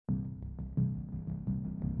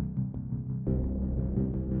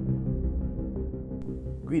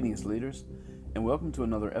Greetings, leaders, and welcome to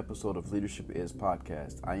another episode of Leadership Is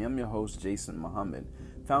Podcast. I am your host, Jason Muhammad,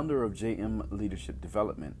 founder of JM Leadership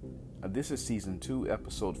Development. This is Season 2,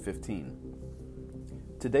 Episode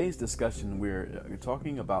 15. Today's discussion, we're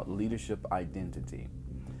talking about leadership identity.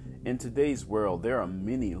 In today's world, there are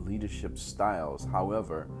many leadership styles.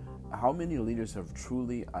 However, how many leaders have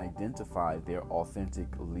truly identified their authentic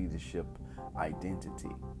leadership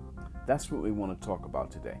identity? That's what we want to talk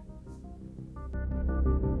about today.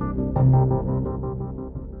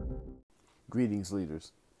 Greetings,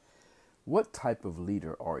 leaders. What type of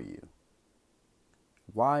leader are you?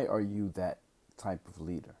 Why are you that type of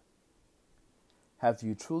leader? Have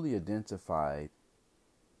you truly identified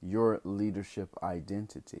your leadership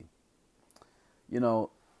identity? You know,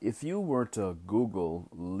 if you were to Google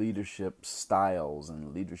leadership styles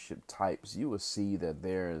and leadership types, you would see that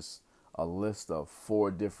there's a list of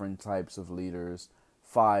 4 different types of leaders,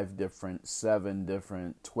 5 different, 7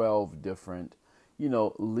 different, 12 different,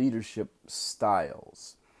 leadership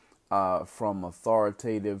styles, from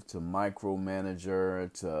authoritative to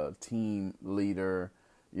micromanager to team leader,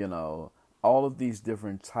 all of these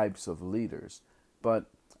different types of leaders. But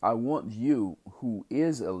I want you, who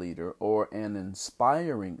is a leader or an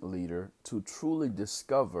inspiring leader, to truly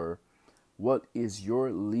discover what is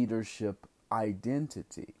your leadership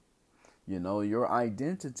identity. Your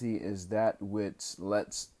identity is that which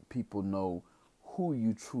lets people know who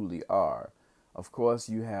you truly are. Of course,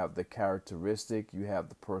 you have the characteristic, you have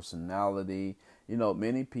the personality.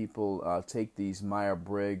 Many people take these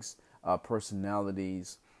Myers-Briggs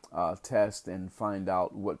personalities test and find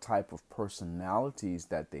out what type of personalities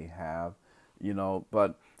that they have.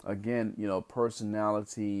 But again,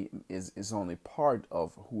 personality is only part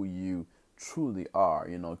of who you truly are.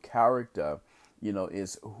 Character,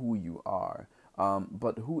 is who you are.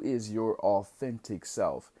 But who is your authentic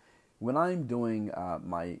self? When I'm doing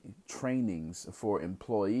my trainings for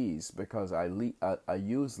employees, because I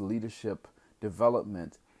use leadership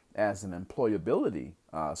development as an employability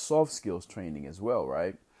soft skills training as well,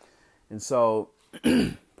 right? And so,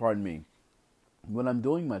 pardon me, when I'm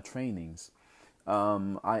doing my trainings,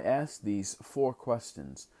 I ask these 4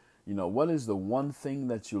 questions. What is the one thing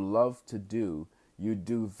that you love to do, you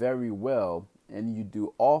do very well, and you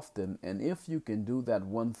do often, and if you can do that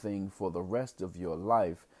one thing for the rest of your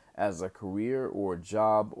life, as a career or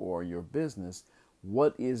job or your business,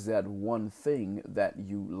 what is that one thing that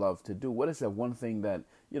you love to do? What is that one thing that,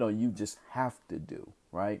 you just have to do,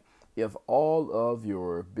 right? If all of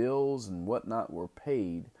your bills and whatnot were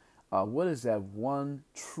paid, what is that one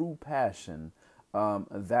true passion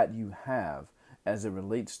that you have as it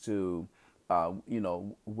relates to,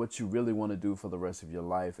 what you really want to do for the rest of your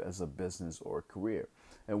life as a business or career?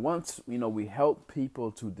 And once, we help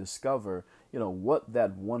people to discover, what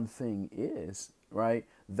that one thing is, right?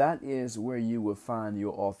 That is where you will find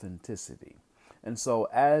your authenticity. And so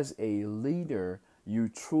as a leader, you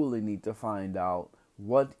truly need to find out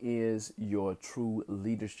what is your true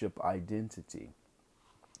leadership identity.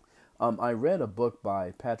 I read a book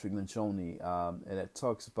by Patrick Lencioni, and it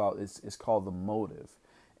talks about, it's called The Motive.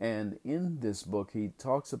 And in this book, he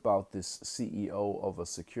talks about this CEO of a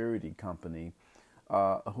security company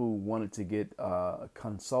who wanted to get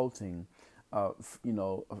consulting, of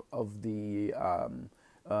the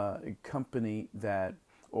company that,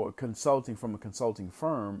 or consulting from a consulting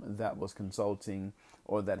firm that was consulting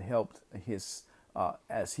or that helped his,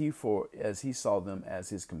 as he saw them as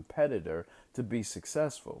his competitor, to be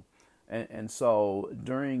successful. And so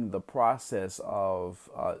during the process of,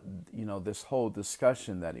 this whole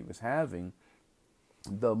discussion that he was having,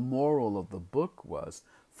 the moral of the book was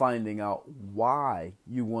finding out why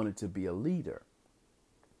you wanted to be a leader.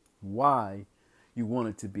 Why you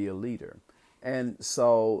wanted to be a leader. And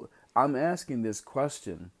so I'm asking this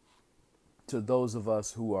question to those of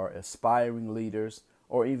us who are aspiring leaders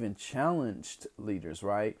or even challenged leaders,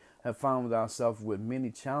 right? Have found ourselves with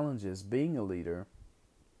many challenges being a leader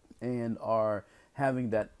and are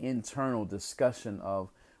having that internal discussion of,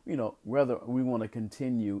 whether we want to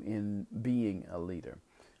continue in being a leader,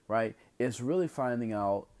 right? It's really finding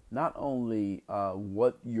out not only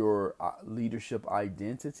what your leadership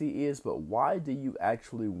identity is, but why do you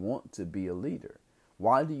actually want to be a leader?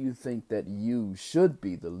 Why do you think that you should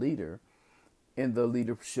be the leader in the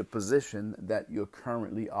leadership position that you're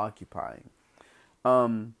currently occupying?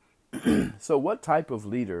 So what type of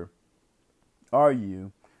leader are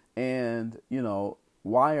you? And,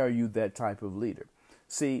 why are you that type of leader?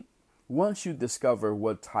 See, once you discover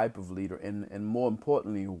what type of leader and more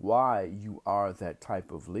importantly, why you are that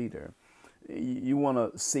type of leader, you want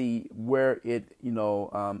to see where it,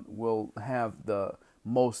 will have the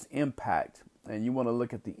most impact And you want to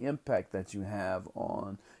look at the impact that you have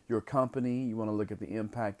on your company. You want to look at the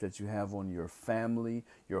impact that you have on your family,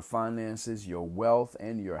 your finances, your wealth,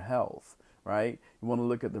 and your health, right? You want to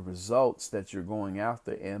look at the results that you're going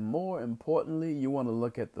after. And more importantly, you want to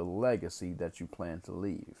look at the legacy that you plan to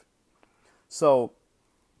leave. So,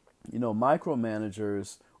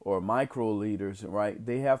 micromanagers or micro leaders, right?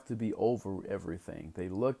 They have to be over everything. They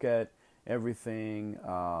look at everything.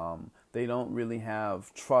 They don't really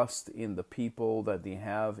have trust in the people that they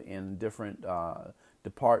have in different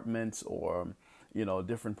departments or,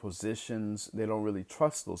 different positions. They don't really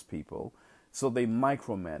trust those people. So they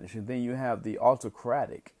micromanage. And then you have the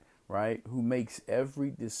autocratic, right, who makes every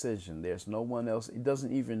decision. There's no one else. It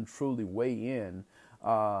doesn't even truly weigh in,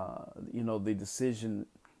 the decision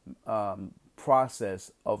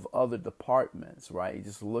process of other departments, right? He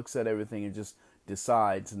just looks at everything and just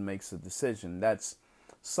decides and makes a decision. That's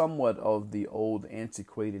somewhat of the old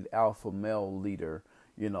antiquated alpha male leader,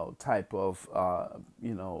 type of,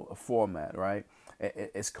 format, right?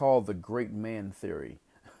 It's called the great man theory,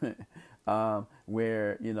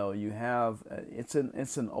 where, you have, it's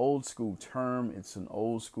an old school term. It's an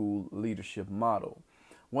old school leadership model.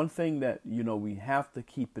 One thing that, we have to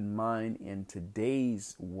keep in mind in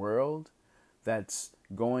today's world that's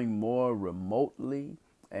going more remotely,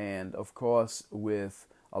 and of course with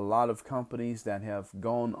a lot of companies that have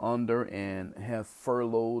gone under and have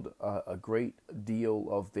furloughed a great deal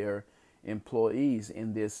of their employees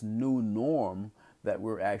in this new norm that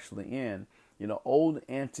we're actually in. Old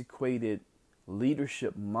antiquated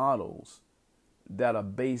leadership models that are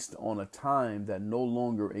based on a time that no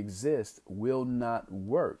longer exists will not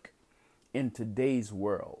work in today's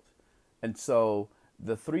world. And so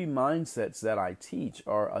the three mindsets that I teach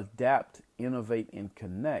are adapt, innovate, and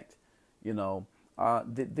connect. These are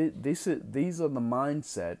the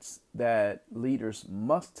mindsets that leaders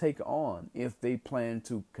must take on if they plan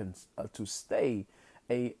to stay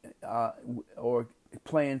or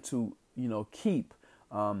plan to keep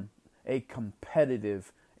a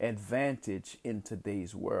competitive advantage in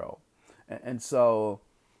today's world. And so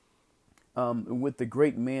with the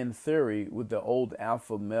great man theory, with the old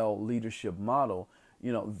alpha male leadership model,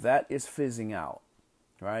 that is fizzing out,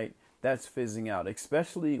 right? That's fizzing out,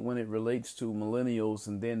 especially when it relates to millennials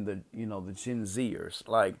and then the Gen Zers.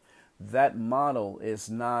 Like, that model is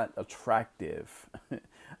not attractive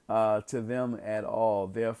to them at all.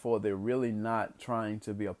 Therefore, they're really not trying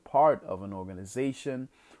to be a part of an organization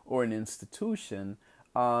or an institution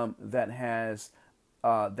that has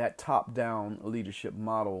that top-down leadership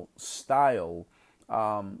model style,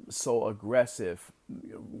 so aggressive,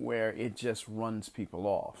 where it just runs people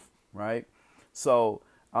off, right? So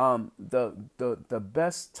the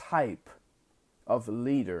best type of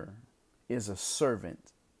leader is a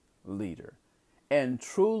servant leader, and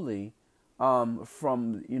truly,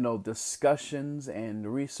 from discussions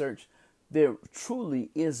and research, there truly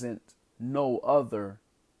isn't no other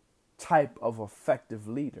type of effective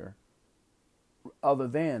leader other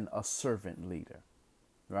than a servant leader,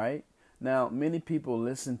 right? Now, many people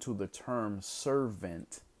listen to the term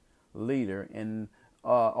servant leader and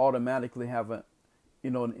automatically have an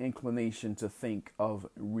inclination to think of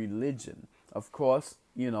religion. Of course,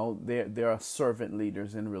 there are servant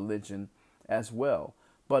leaders in religion as well.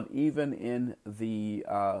 But even in the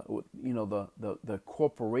the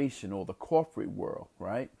corporation or the corporate world,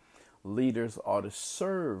 right? Leaders are to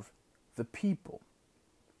serve the people.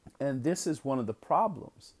 And this is one of the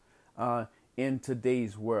problems in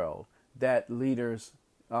today's world, that leaders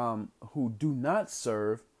who do not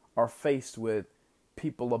serve are faced with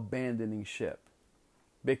people abandoning ship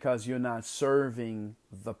because you're not serving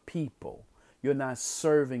the people. You're not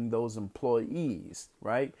serving those employees,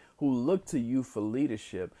 right, who look to you for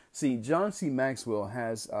leadership. See, John C. Maxwell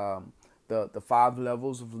has the 5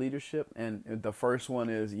 levels of leadership, and the first one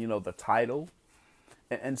is, the title.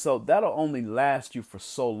 And so that'll only last you for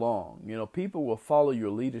so long. People will follow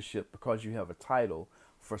your leadership because you have a title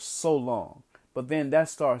for so long, but then that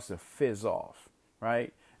starts to fizz off,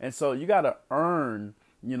 right? And so you got to earn,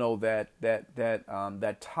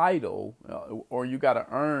 that title, or you got to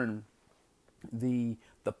earn the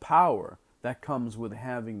power that comes with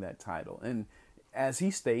having that title. And as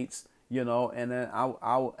he states, and then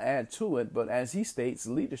I'll add to it, but as he states,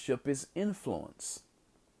 leadership is influence.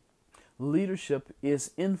 Leadership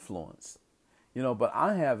is influence, but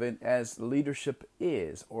I have it as leadership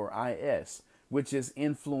is, or IS, which is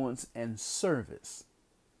influence and service,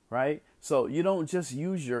 right? So you don't just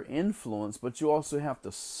use your influence, but you also have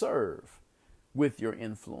to serve with your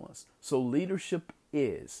influence. So leadership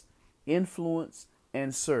is influence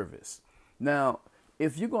and service. Now,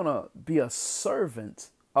 if you're going to be a servant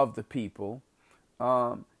of the people,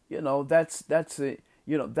 That's it.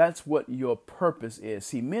 That's what your purpose is.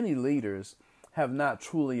 See, many leaders have not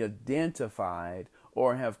truly identified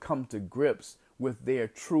or have come to grips with their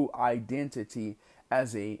true identity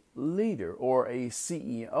as a leader or a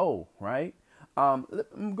CEO, right? I'm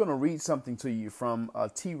going to read something to you from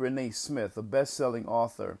T. Renee Smith, a best-selling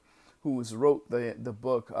author who's wrote the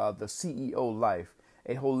book, The CEO Life,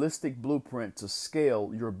 a holistic blueprint to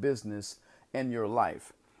scale your business and your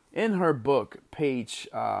life. In her book, page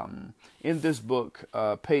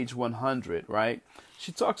 100, right?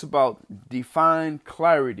 She talks about define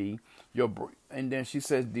clarity, and then she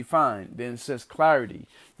says define, then it says clarity,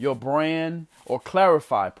 your brand, or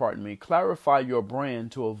clarify your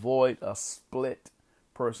brand to avoid a split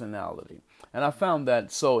personality. And I found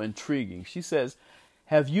that so intriguing. She says,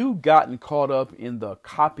 have you gotten caught up in the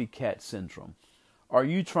copycat syndrome? Are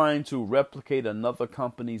you trying to replicate another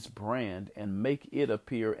company's brand and make it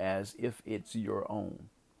appear as if it's your own?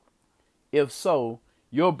 If so,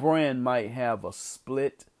 your brand might have a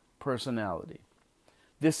split personality.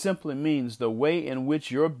 This simply means the way in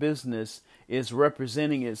which your business is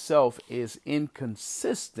representing itself is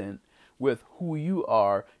inconsistent with who you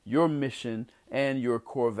are, your mission, and your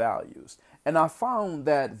core values. And I found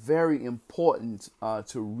that very important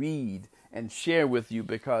to read and share with you,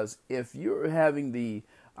 because if you're having the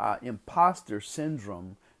imposter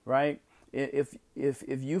syndrome, right? If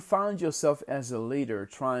you find yourself as a leader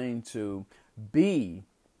trying to be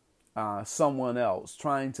someone else,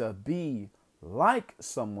 trying to be like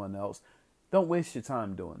someone else, don't waste your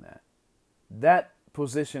time doing that. That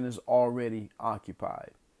position is already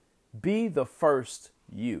occupied. Be the first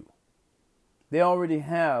you. They already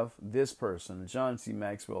have this person, John C.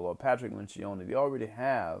 Maxwell or Patrick Lencioni. They already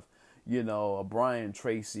have, a Brian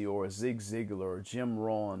Tracy or a Zig Ziglar or Jim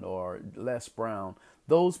Rohn or Les Brown.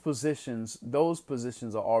 Those positions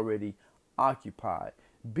are already occupied.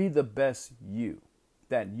 Be the best you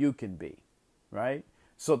that you can be, right?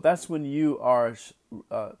 So that's when you are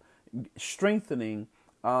strengthening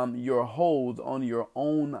your hold on your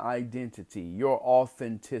own identity, your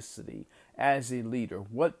authenticity as a leader.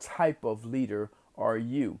 What type of leader are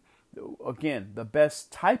you? Again, the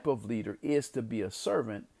best type of leader is to be a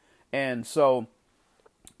servant. And so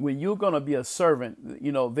when you're going to be a servant,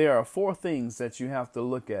 there are 4 things that you have to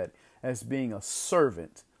look at as being a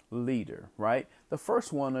servant leader, right? The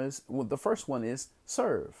first one is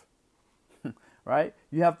serve, right?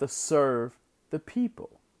 You have to serve the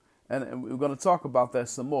people. And we're going to talk about that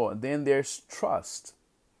some more. Then there's trust.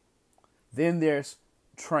 Then there's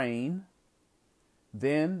train.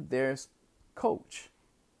 Then there's coach.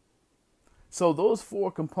 So those 4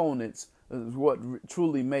 components is what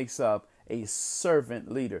truly makes up a servant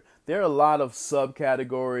leader. There are a lot of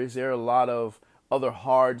subcategories. There are a lot of other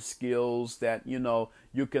hard skills that, you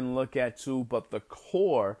can look at too. But the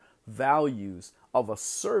core values of a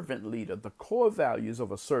servant leader, are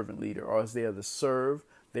there to serve.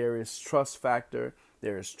 There is trust factor,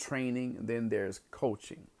 there is training, and then there's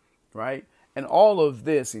coaching, right? And all of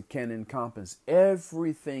this, it can encompass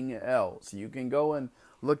everything else. You can go and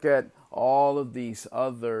look at all of these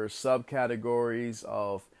other subcategories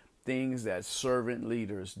of things that servant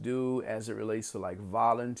leaders do as it relates to like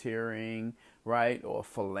volunteering, right? Or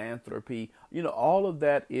philanthropy. All of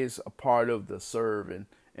that is a part of the serve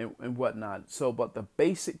and whatnot. So, but the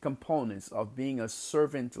basic components of being a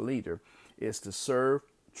servant leader is to serve,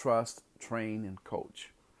 trust, train, and coach.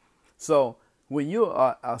 So when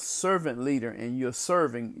you're a servant leader and you're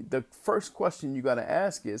serving, the first question you got to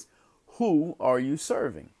ask is, who are you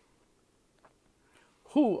serving?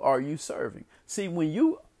 Who are you serving? See, when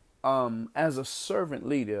you, as a servant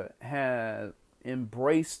leader, have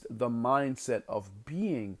embraced the mindset of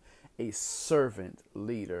being a servant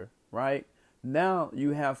leader, right? Now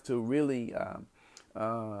you have to really,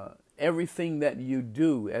 everything that you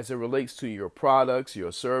do as it relates to your products,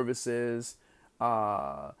 your services,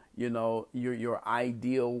 your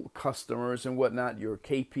ideal customers and whatnot, your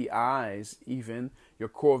KPIs, even your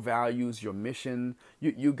core values, your mission,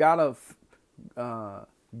 you gotta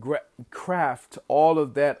craft all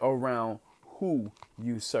of that around who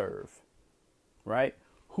you serve, right?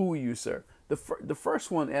 Who you serve. The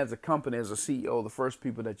first one, as a company, as a CEO, the first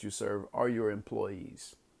people that you serve are your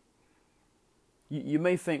employees. You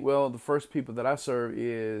may think, well, the first people that I serve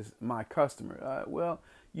is my customer.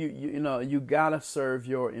 You gotta serve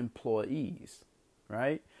your employees,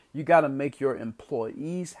 right? You gotta make your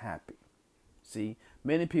employees happy. See,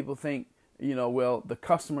 many people think, the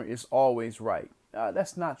customer is always right.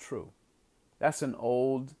 That's not true. That's an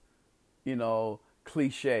old,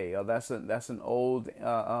 cliche, or that's an old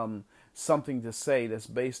something to say that's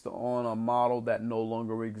based on a model that no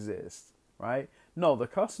longer exists, right? No, the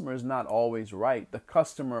customer is not always right. The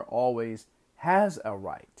customer always has a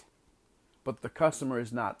right, but the customer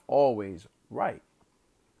is not always right.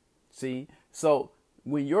 See? So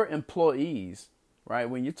when your employees, right,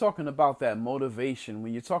 when you're talking about that motivation,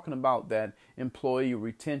 when you're talking about that employee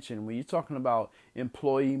retention, when you're talking about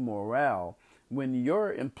employee morale, when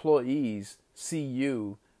your employees see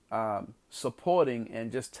you supporting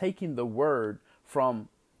and just taking the word from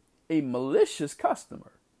a malicious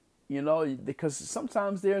customer, because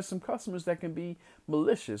sometimes there are some customers that can be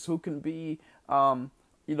malicious, who can be,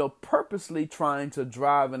 purposely trying to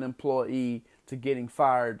drive an employee to getting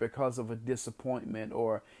fired because of a disappointment,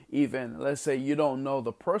 or even, let's say, you don't know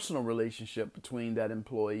the personal relationship between that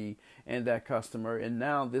employee and that customer, and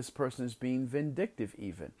now this person is being vindictive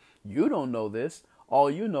even. You don't know this. All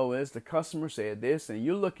you know is the customer said this, and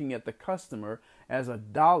you're looking at the customer as a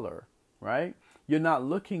dollar, right? You're not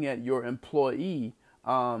looking at your employee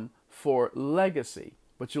for legacy,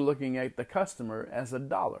 but you're looking at the customer as a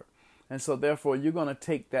dollar. And so therefore you're going to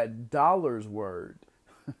take that dollar's word.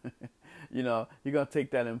 You're going to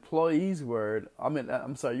take that employee's word. You're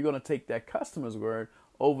going to take that customer's word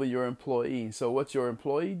over your employee. So what's your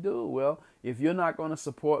employee do? Well, if you're not going to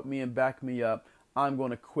support me and back me up, I'm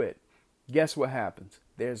going to quit. Guess what happens?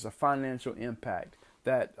 There's a financial impact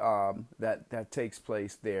that takes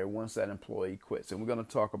place there once that employee quits. And we're going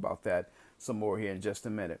to talk about that some more here in just a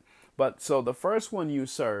minute. But so the first one you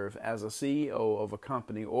serve as a CEO of a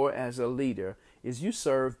company or as a leader is you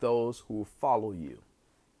serve those who follow you.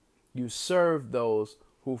 You serve those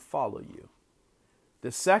who follow you.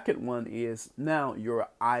 The second one is now your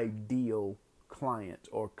ideal client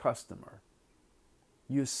or customer.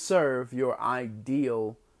 You serve your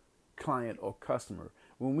ideal client or customer.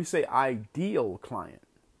 When we say ideal client,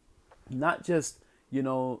 not just,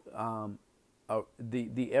 the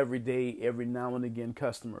everyday, every now and again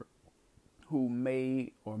customer who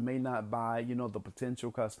may or may not buy, the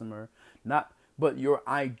potential customer, but your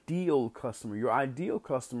ideal customer. Your ideal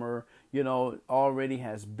customer, already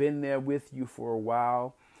has been there with you for a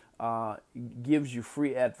while, gives you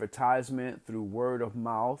free advertisement through word of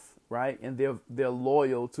mouth, right? And they're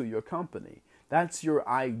loyal to your company. That's your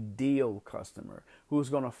ideal customer who's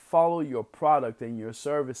going to follow your product and your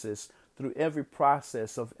services through every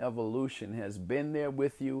process of evolution, has been there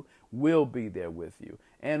with you, will be there with you,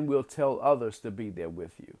 and will tell others to be there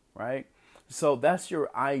with you, right? So that's your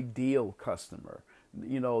ideal customer,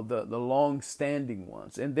 the long-standing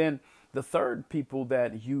ones. And then the third people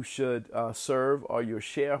that you should serve are your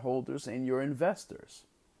shareholders and your investors.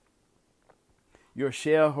 Your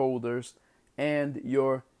shareholders and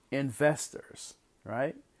your investors,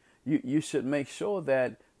 right? You should make sure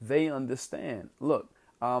that they understand. Look,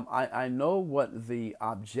 I know what the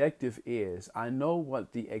objective is. I know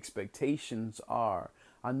what the expectations are.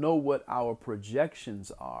 I know what our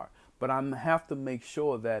projections are. But I have to make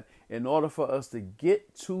sure that in order for us to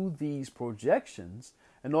get to these projections,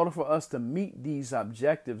 in order for us to meet these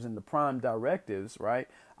objectives and the prime directives, right,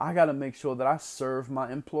 I got to make sure that I serve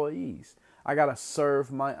my employees. I got to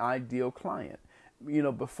serve my ideal client.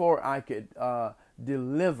 Before I could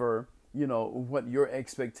deliver, what your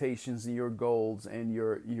expectations and your goals and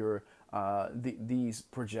these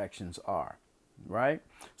projections are, right?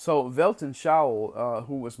 So Velton Shaul,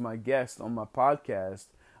 who was my guest on my podcast,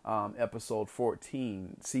 episode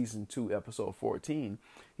 14, season 2, episode 14,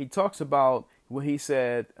 he talks about when he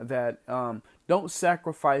said that don't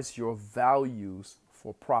sacrifice your values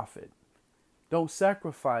for profit. Don't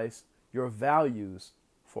sacrifice your values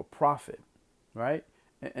for profit, right?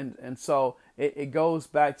 And so it goes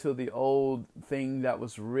back to the old thing that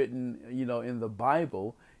was written, in the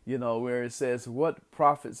Bible, where it says, what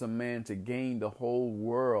profits a man to gain the whole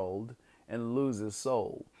world and lose his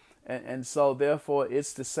soul? And so therefore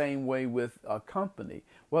it's the same way with a company.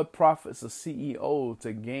 What profits a CEO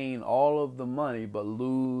to gain all of the money but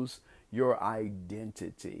lose your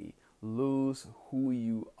identity, lose who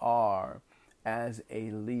you are as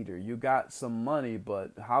a leader? You got some money,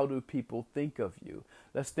 but how do people think of you?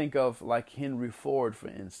 Let's think of like Henry Ford, for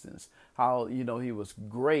instance, how, he was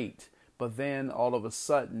great, but then all of a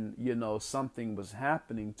sudden, something was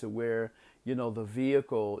happening to where, the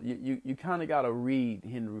vehicle, you kind of got to read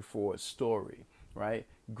Henry Ford's story, right?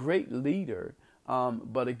 Great leader,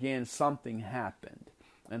 but again, something happened.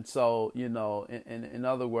 And so, in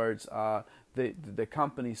other words, the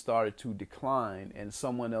company started to decline, and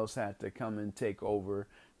someone else had to come and take over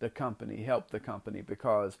the company, help the company,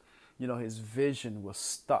 because, his vision was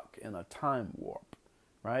stuck in a time warp,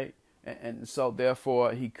 right? And so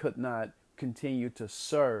therefore he could not continue to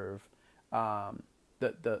serve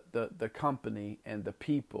the company and the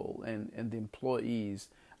people and the employees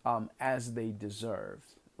as they deserved,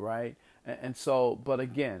 right? And so, but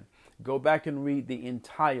again, go back and read the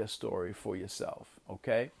entire story for yourself,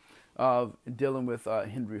 okay? Dealing with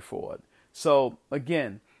Henry Ford. So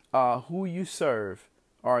again, who you serve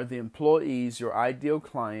are the employees, your ideal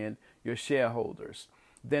client, your shareholders.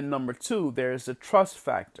 Then number two, there's the trust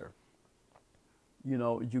factor.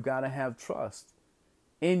 You got to have trust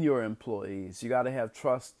in your employees. You got to have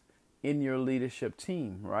trust in your leadership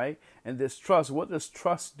team, right? And this trust, what does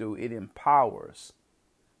trust do? It empowers,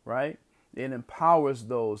 right? It empowers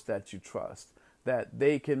those that you trust, that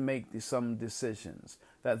they can make some decisions,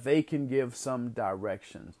 that they can give some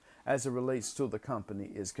directions as it relates to the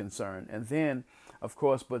company is concerned. And then, of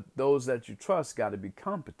course, but those that you trust got to be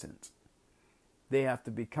competent. They have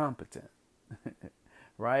to be competent,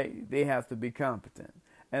 right? They have to be competent.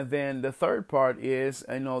 And then the third part is,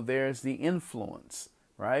 there's the influence,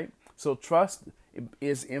 right? So trust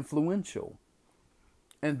is influential.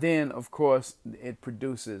 And then, of course, it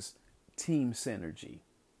produces team synergy.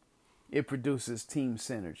 It produces team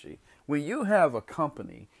synergy. When you have a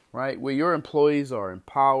company, right, where your employees are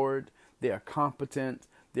empowered, they are competent,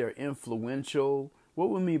 they're influential. What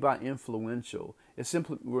we mean by influential is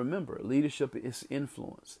simply, remember, leadership is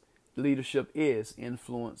influence. Leadership is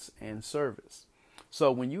influence and service.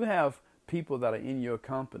 So when you have people that are in your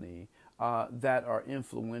company that are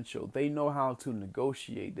influential, they know how to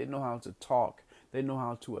negotiate, they know how to talk, they know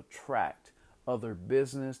how to attract other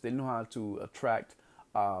business, they know how to attract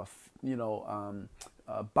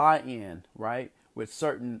buy-in, right? With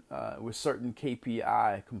certain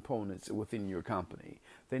KPI components within your company.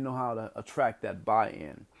 They know how to attract that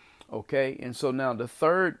buy-in. Okay, and so now the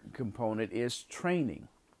third component is training.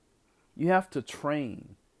 You have to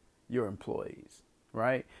train your employees,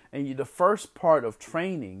 right? And the first part of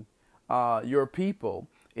training your people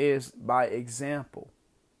is by example.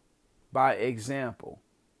 By example.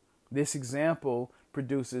 This example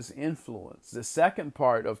produces influence. The second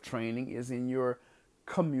part of training is in your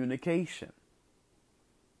communication.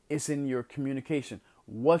 It's in your communication.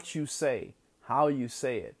 What you say, how you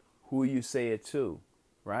say it, who you say it to,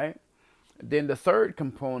 right? Then the third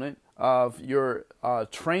component of your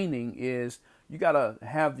training is you got to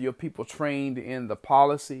have your people trained in the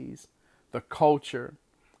policies, the culture,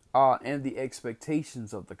 and the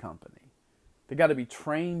expectations of the company. They got to be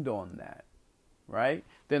trained on that, right?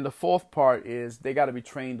 Then the fourth part is they got to be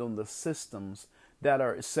trained on the systems that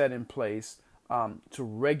are set in place to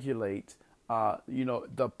regulate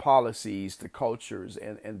the policies, the cultures,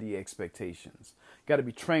 and the expectations. Got to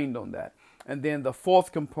be trained on that. And then the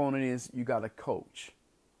fourth component is you got to coach.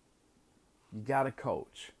 You got to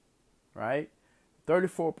coach, right?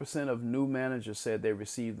 34% of new managers said they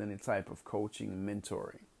received any type of coaching,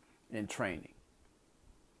 mentoring, and training.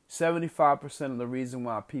 75% of the reason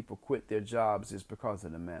why people quit their jobs is because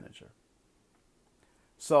of the manager.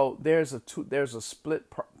 So there's a split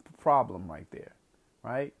problem right there,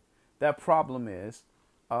 right? That problem is,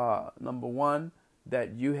 number one,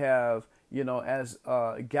 that you have, as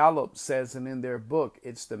Gallup says, and in their book,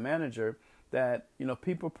 it's the manager, that,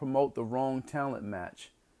 people promote the wrong talent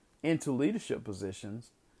match into leadership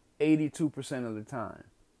positions 82% of the time,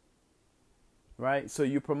 right? So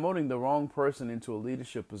you're promoting the wrong person into a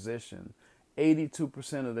leadership position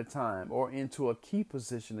 82% of the time, or into a key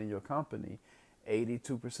position in your company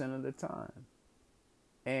 82% of the time.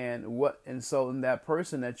 And so in that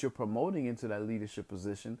person that you're promoting into that leadership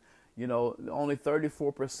position, only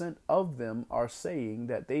 34% of them are saying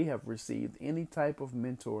that they have received any type of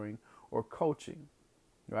mentoring or coaching,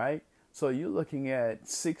 right? So you're looking at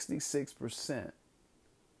 66%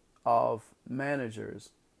 of managers,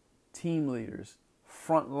 team leaders,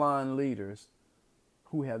 frontline leaders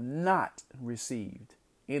who have not received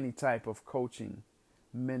any type of coaching,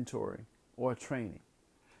 mentoring, or training.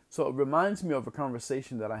 So it reminds me of a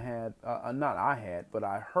conversation that I had, but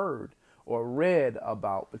I heard or read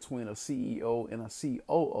about between a CEO and a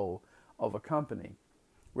COO of a company,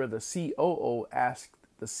 where the COO asked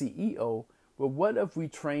the CEO, well, what if we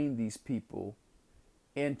train these people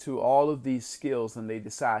into all of these skills and they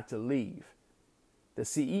decide to leave? The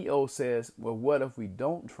CEO says, well, what if we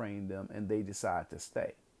don't train them and they decide to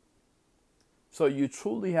stay? So you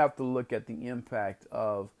truly have to look at the impact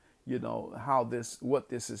of, what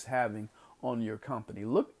this is having on your company.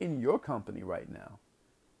 Look in your company right now.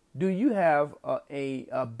 Do you have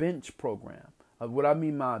a bench program? What I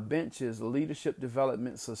mean by bench is a leadership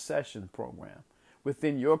development succession program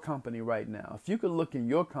within your company right now. If you could look in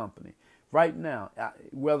your company right now,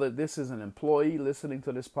 whether this is an employee listening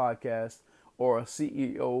to this podcast or a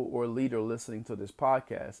CEO or leader listening to this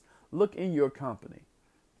podcast, look in your company.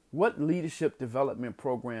 What leadership development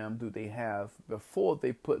program do they have before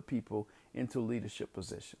they put people into leadership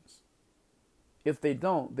positions? If they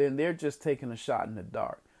don't, then they're just taking a shot in the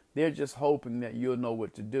dark. They're just hoping that you'll know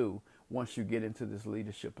what to do once you get into this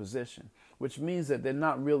leadership position, which means that they're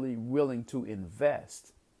not really willing to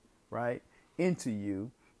invest, right, into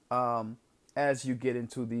you as you get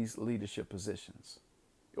into these leadership positions,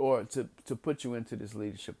 or to put you into this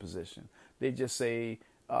leadership position. They just say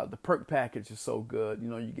the perk package is so good.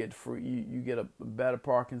 You get free, you get a better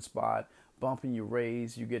parking spot, bumping your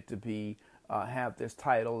raise. You get to be have this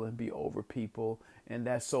title and be over people, and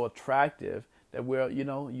that's so attractive that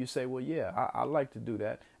you say, well, yeah, I like to do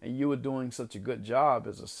that. And you were doing such a good job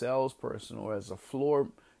as a salesperson or as a floor,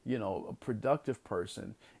 a productive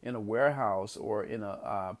person in a warehouse or in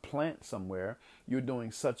a plant somewhere. You're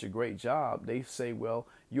doing such a great job. They say, well,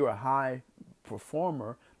 you're a high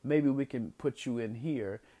performer. Maybe we can put you in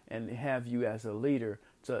here and have you as a leader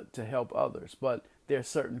to help others. But there are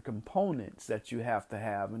certain components that you have to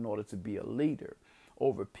have in order to be a leader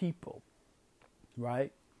over people,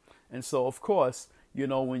 right? And so, of course,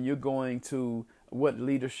 when you're going to what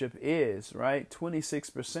leadership is, right?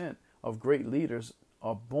 26% of great leaders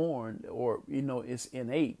are born, or, it's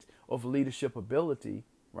innate of leadership ability,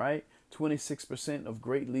 right? 26% of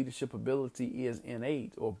great leadership ability is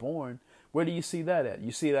innate or born. Where do you see that at?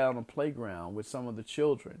 You see that on the playground with some of the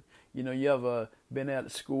children. You ever been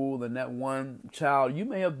at school and that one child, you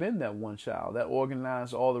may have been that one child that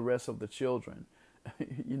organized all the rest of the children,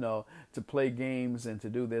 to play games and to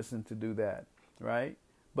do this and to do that, right?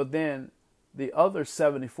 But then the other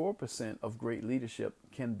 74% of great leadership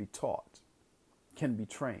can be taught, can be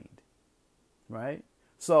trained, right?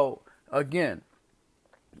 So again,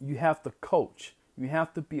 you have to coach. You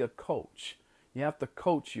have to be a coach. You have to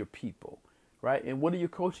coach your people, right? And what are you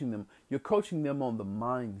coaching them? You're coaching them on the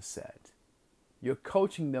mindset. You're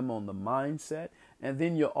coaching them on the mindset, and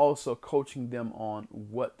then you're also coaching them on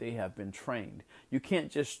what they have been trained. You can't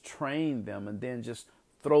just train them and then just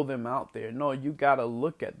throw them out there. No, you got to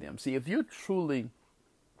look at them. See, if you're truly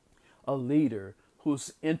a leader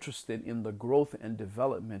who's interested in the growth and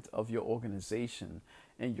development of your organization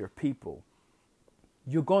and your people,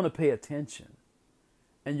 you're going to pay attention.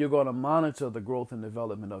 And you're going to monitor the growth and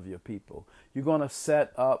development of your people. You're going to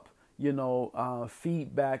set up,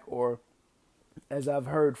 feedback, or as I've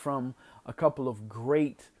heard from a couple of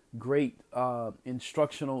great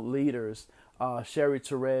instructional leaders, Sherry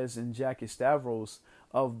Therese and Jackie Stavros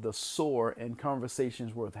of the SOAR and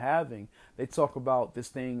Conversations Worth Having, they talk about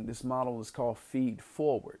this model is called feed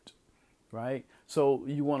forward, right? So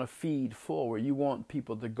you want to feed forward. You want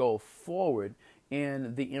people to go forward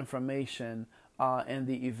in the information and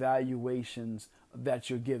the evaluations that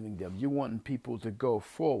you're giving them. You want people to go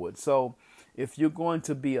forward. So if you're going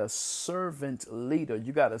to be a servant leader,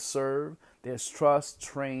 you got to serve. There's trust,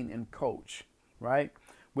 train, and coach, right?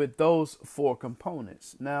 With those 4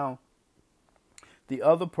 components. Now, the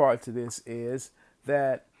other part to this is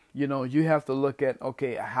that, you have to look at,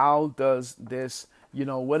 okay, how does this,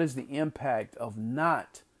 what is the impact of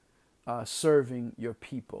not serving your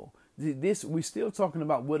people? We're still talking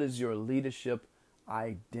about what is your leadership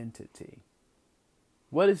identity.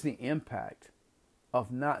 What is the impact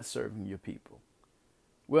of not serving your people?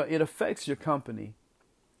 Well, it affects your company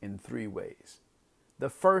in 3 ways. The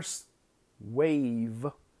first wave,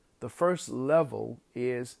 the first level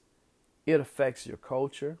is it affects your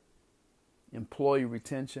culture, employee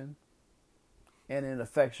retention, and it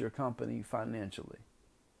affects your company financially.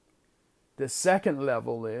 The second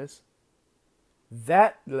level is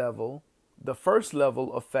that level. The first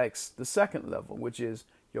level affects the second level, which is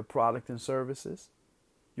your product and services,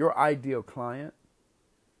 your ideal client,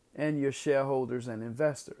 and your shareholders and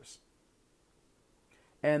investors.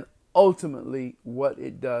 And ultimately, what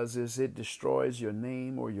it does is it destroys your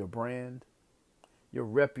name or your brand, your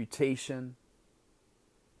reputation,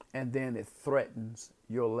 and then it threatens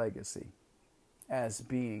your legacy as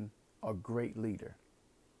being a great leader.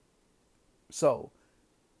 So,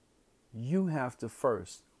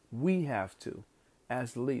 we have to,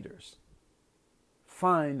 as leaders,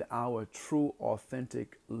 find our true,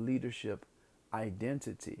 authentic leadership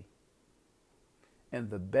identity. And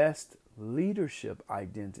the best leadership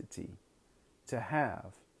identity to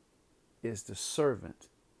have is the servant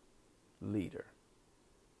leader.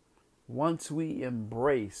 Once we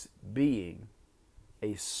embrace being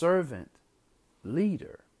a servant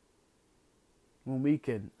leader, when we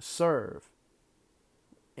can serve,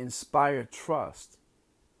 inspire trust,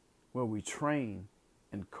 where we train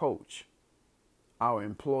and coach our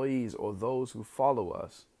employees or those who follow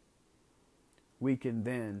us, we can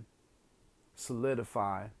then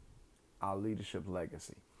solidify our leadership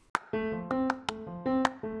legacy.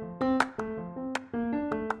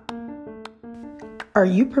 Are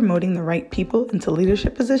you promoting the right people into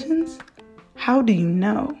leadership positions? How do you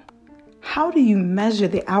know? How do you measure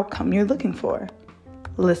the outcome you're looking for?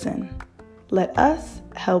 Listen, let us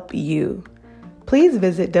help you. Please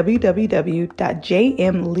visit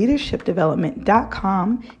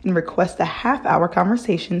www.jmleadershipdevelopment.com and request a half-hour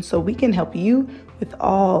conversation so we can help you with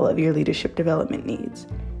all of your leadership development needs.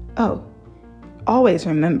 Oh, always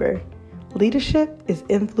remember, leadership is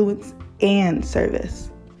influence and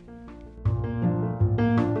service.